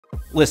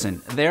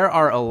Listen, there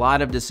are a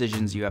lot of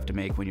decisions you have to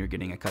make when you're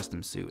getting a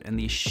custom suit, and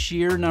the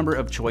sheer number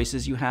of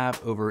choices you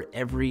have over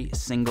every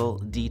single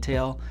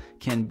detail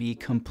can be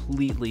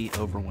completely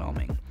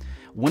overwhelming.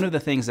 One of the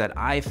things that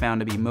I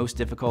found to be most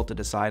difficult to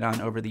decide on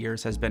over the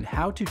years has been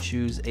how to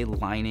choose a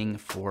lining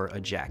for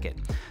a jacket.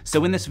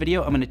 So in this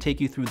video, I'm going to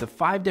take you through the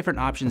 5 different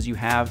options you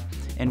have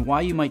and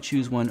why you might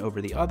choose one over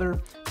the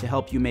other to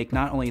help you make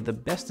not only the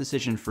best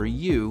decision for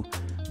you,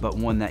 but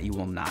one that you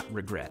will not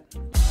regret.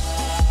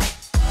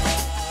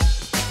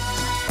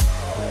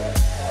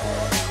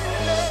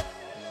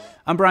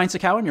 I'm Brian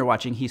Sakow, and you're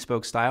watching He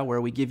Spoke Style,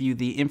 where we give you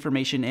the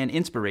information and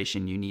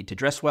inspiration you need to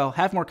dress well,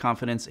 have more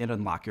confidence, and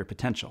unlock your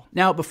potential.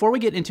 Now, before we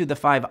get into the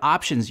 5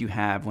 options you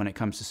have when it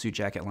comes to suit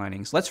jacket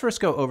linings, let's first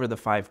go over the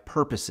 5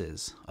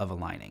 purposes of a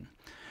lining.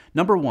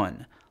 Number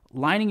 1,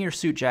 lining your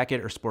suit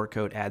jacket or sport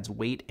coat adds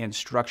weight and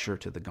structure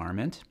to the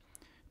garment.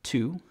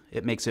 2,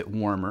 it makes it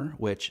warmer,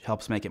 which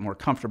helps make it more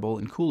comfortable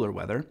in cooler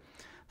weather.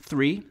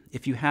 3,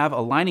 if you have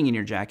a lining in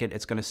your jacket,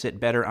 it's going to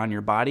sit better on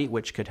your body,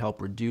 which could help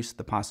reduce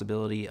the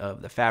possibility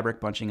of the fabric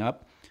bunching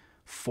up.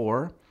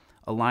 4,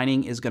 a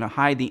lining is going to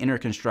hide the inner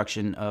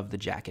construction of the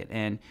jacket.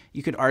 And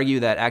you could argue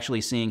that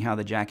actually seeing how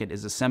the jacket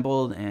is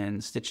assembled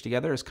and stitched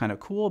together is kind of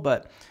cool,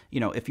 but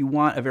if you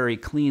want a very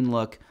clean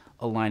look,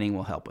 a lining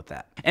will help with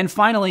that. And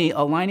finally,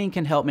 a lining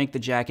can help make the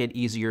jacket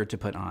easier to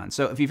put on.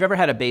 So if you've ever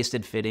had a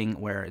basted fitting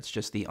where it's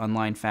just the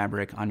unlined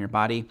fabric on your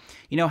body,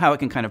 you know how it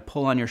can kind of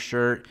pull on your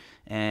shirt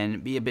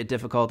and be a bit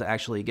difficult to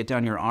actually get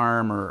down your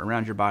arm or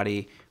around your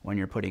body when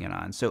you're putting it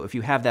on. So if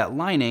you have that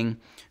lining,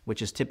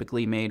 which is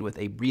typically made with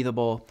a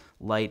breathable,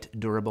 light,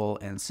 durable,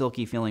 and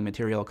silky feeling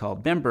material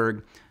called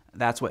Bemberg,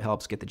 that's what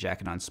helps get the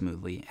jacket on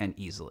smoothly and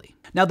easily.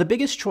 Now, the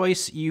biggest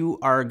choice you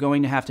are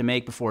going to have to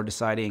make before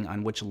deciding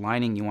on which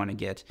lining you want to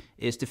get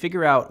is to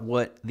figure out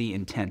what the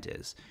intent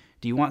is.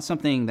 Do you want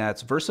something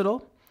that's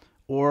versatile,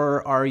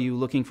 or are you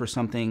looking for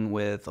something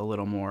with a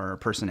little more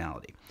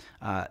personality?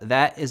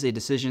 That is a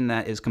decision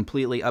that is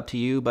completely up to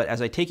you, but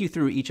as I take you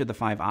through each of the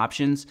 5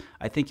 options,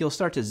 I think you'll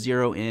start to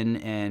zero in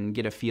and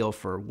get a feel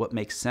for what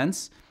makes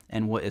sense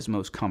and what is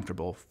most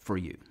comfortable for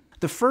you.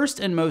 The first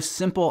and most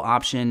simple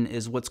option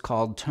is what's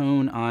called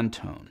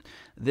tone-on-tone.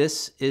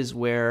 This is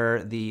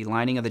where the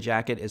lining of the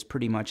jacket is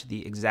pretty much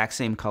the exact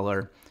same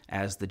color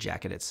as the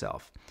jacket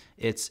itself.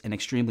 It's an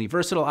extremely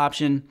versatile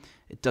option.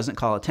 It doesn't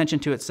call attention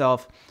to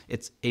itself.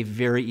 It's a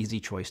very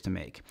easy choice to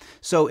make.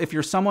 So if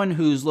you're someone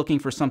who's looking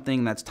for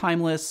something that's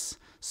timeless,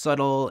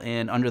 subtle,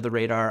 and under the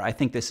radar, I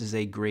think this is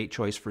a great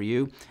choice for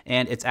you.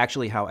 And it's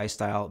actually how I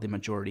style the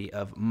majority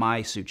of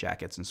my suit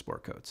jackets and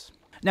sport coats.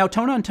 Now,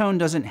 tone-on-tone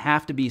doesn't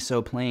have to be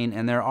so plain,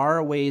 and there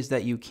are ways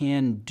that you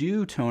can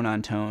do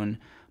tone-on-tone,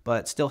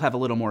 but still have a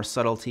little more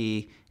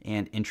subtlety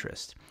and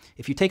interest.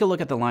 If you take a look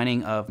at the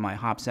lining of my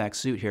Hopsack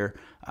suit here,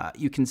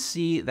 you can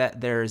see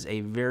that there's a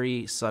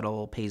very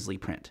subtle paisley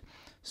print.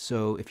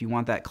 So if you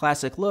want that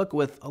classic look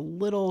with a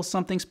little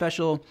something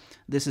special,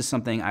 this is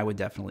something I would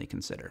definitely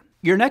consider.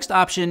 Your next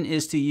option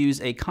is to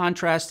use a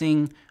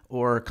contrasting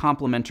or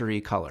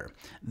complementary color.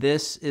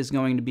 This is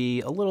going to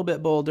be a little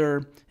bit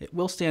bolder. It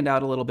will stand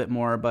out a little bit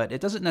more, but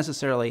it doesn't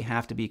necessarily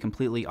have to be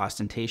completely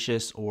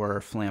ostentatious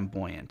or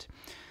flamboyant.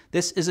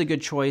 This is a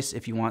good choice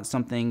if you want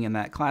something in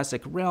that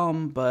classic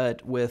realm,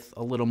 but with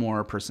a little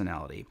more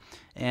personality.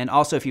 And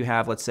also if you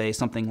have, let's say,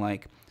 something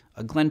like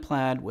a Glen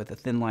plaid with a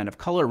thin line of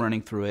color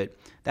running through it,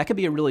 that could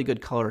be a really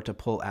good color to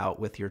pull out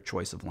with your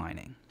choice of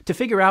lining. To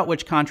figure out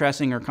which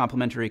contrasting or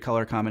complementary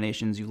color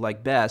combinations you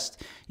like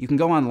best, you can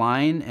go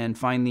online and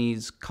find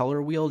these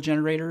color wheel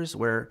generators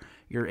where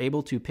you're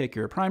able to pick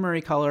your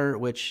primary color,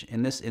 which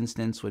in this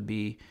instance would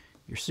be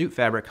your suit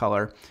fabric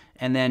color,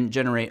 and then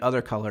generate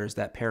other colors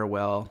that pair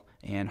well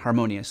and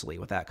harmoniously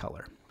with that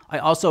color. I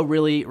also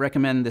really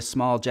recommend this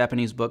small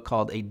Japanese book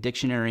called A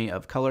Dictionary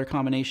of Color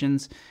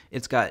Combinations.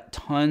 It's got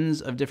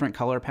tons of different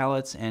color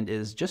palettes and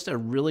is just a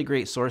really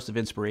great source of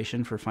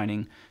inspiration for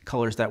finding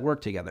colors that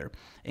work together.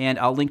 And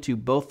I'll link to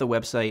both the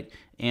website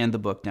and the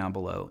book down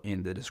below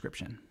in the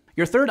description.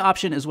 Your third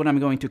option is what I'm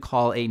going to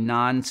call a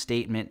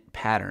non-statement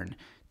pattern.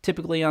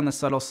 Typically on the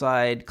subtle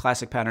side,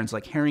 classic patterns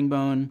like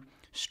herringbone,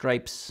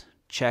 stripes,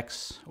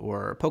 checks,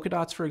 or polka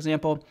dots, for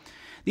example.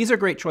 These are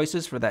great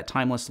choices for that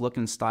timeless look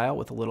and style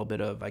with a little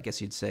bit of, I guess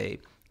you'd say,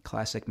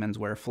 classic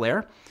menswear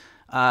flair.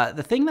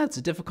 The thing that's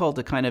difficult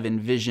to kind of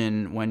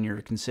envision when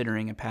you're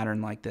considering a pattern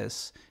like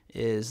this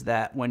is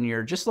that when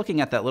you're just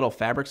looking at that little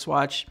fabric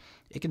swatch,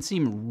 it can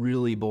seem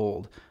really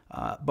bold.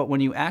 But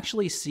when you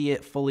actually see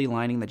it fully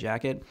lining the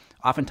jacket,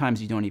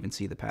 oftentimes you don't even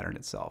see the pattern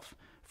itself.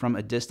 From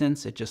a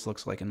distance, it just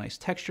looks like a nice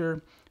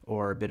texture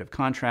or a bit of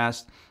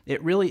contrast.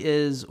 It really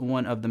is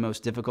one of the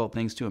most difficult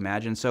things to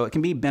imagine, so it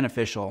can be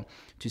beneficial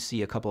to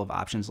see a couple of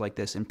options like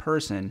this in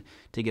person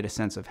to get a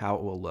sense of how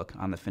it will look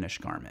on the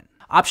finished garment.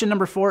 Option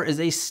number 4 is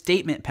a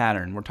statement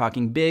pattern. We're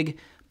talking big,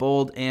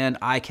 bold, and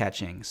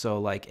eye-catching. So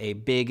like a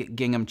big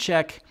gingham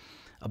check,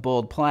 a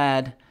bold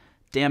plaid,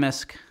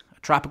 damask, a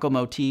tropical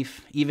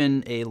motif,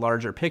 even a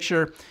larger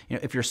picture.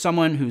 If you're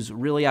someone who's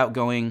really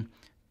outgoing,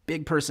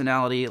 big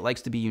personality,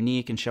 likes to be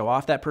unique and show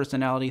off that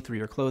personality through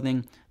your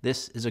clothing,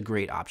 this is a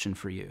great option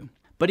for you.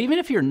 But even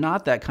if you're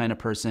not that kind of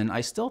person,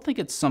 I still think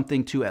it's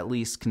something to at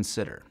least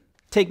consider.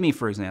 Take me,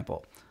 for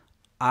example.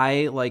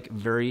 I like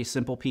very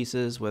simple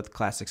pieces with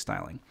classic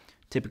styling,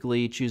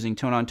 typically choosing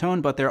tone on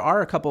tone, but there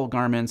are a couple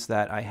garments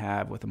that I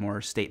have with a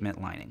more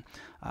statement lining.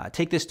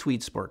 Take this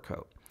tweed sport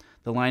coat.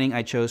 The lining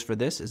I chose for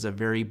this is a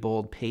very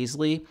bold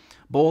paisley,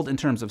 bold in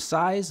terms of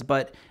size,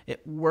 but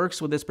it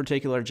works with this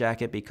particular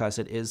jacket because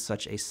it is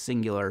such a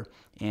singular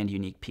and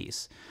unique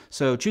piece.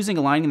 So choosing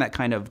a lining that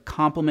kind of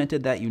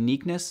complemented that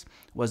uniqueness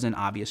was an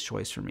obvious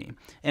choice for me.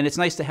 And it's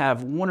nice to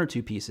have one or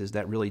two pieces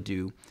that really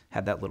do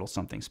have that little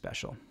something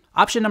special.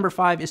 Option number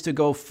 5 is to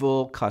go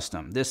full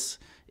custom. This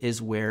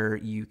is where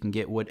you can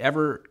get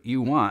whatever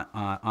you want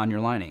on your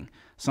lining.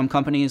 Some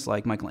companies,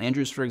 like Michael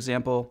Andrews, for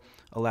example,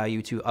 allow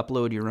you to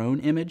upload your own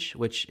image,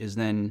 which is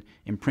then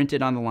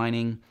imprinted on the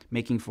lining,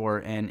 making for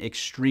an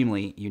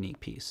extremely unique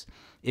piece.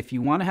 If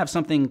you want to have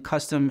something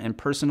custom and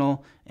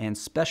personal and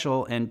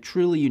special and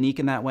truly unique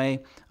in that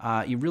way,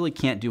 you really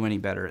can't do any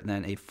better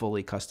than a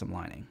fully custom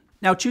lining.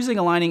 Now, choosing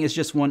a lining is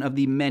just one of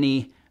the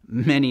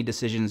many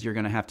decisions you're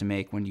going to have to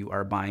make when you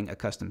are buying a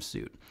custom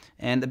suit.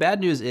 And the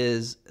bad news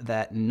is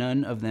that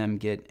none of them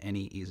get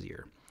any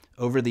easier.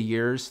 Over the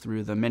years,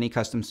 through the many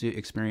custom suit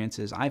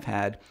experiences I've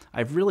had,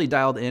 I've really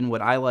dialed in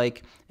what I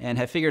like and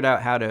have figured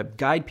out how to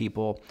guide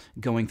people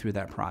going through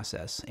that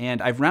process. And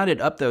I've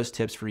rounded up those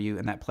tips for you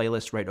in that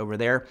playlist right over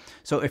there.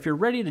 So if you're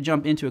ready to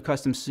jump into a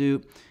custom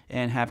suit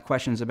and have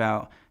questions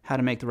about how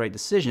to make the right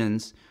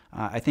decisions,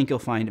 I think you'll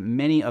find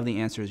many of the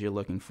answers you're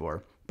looking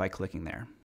for by clicking there.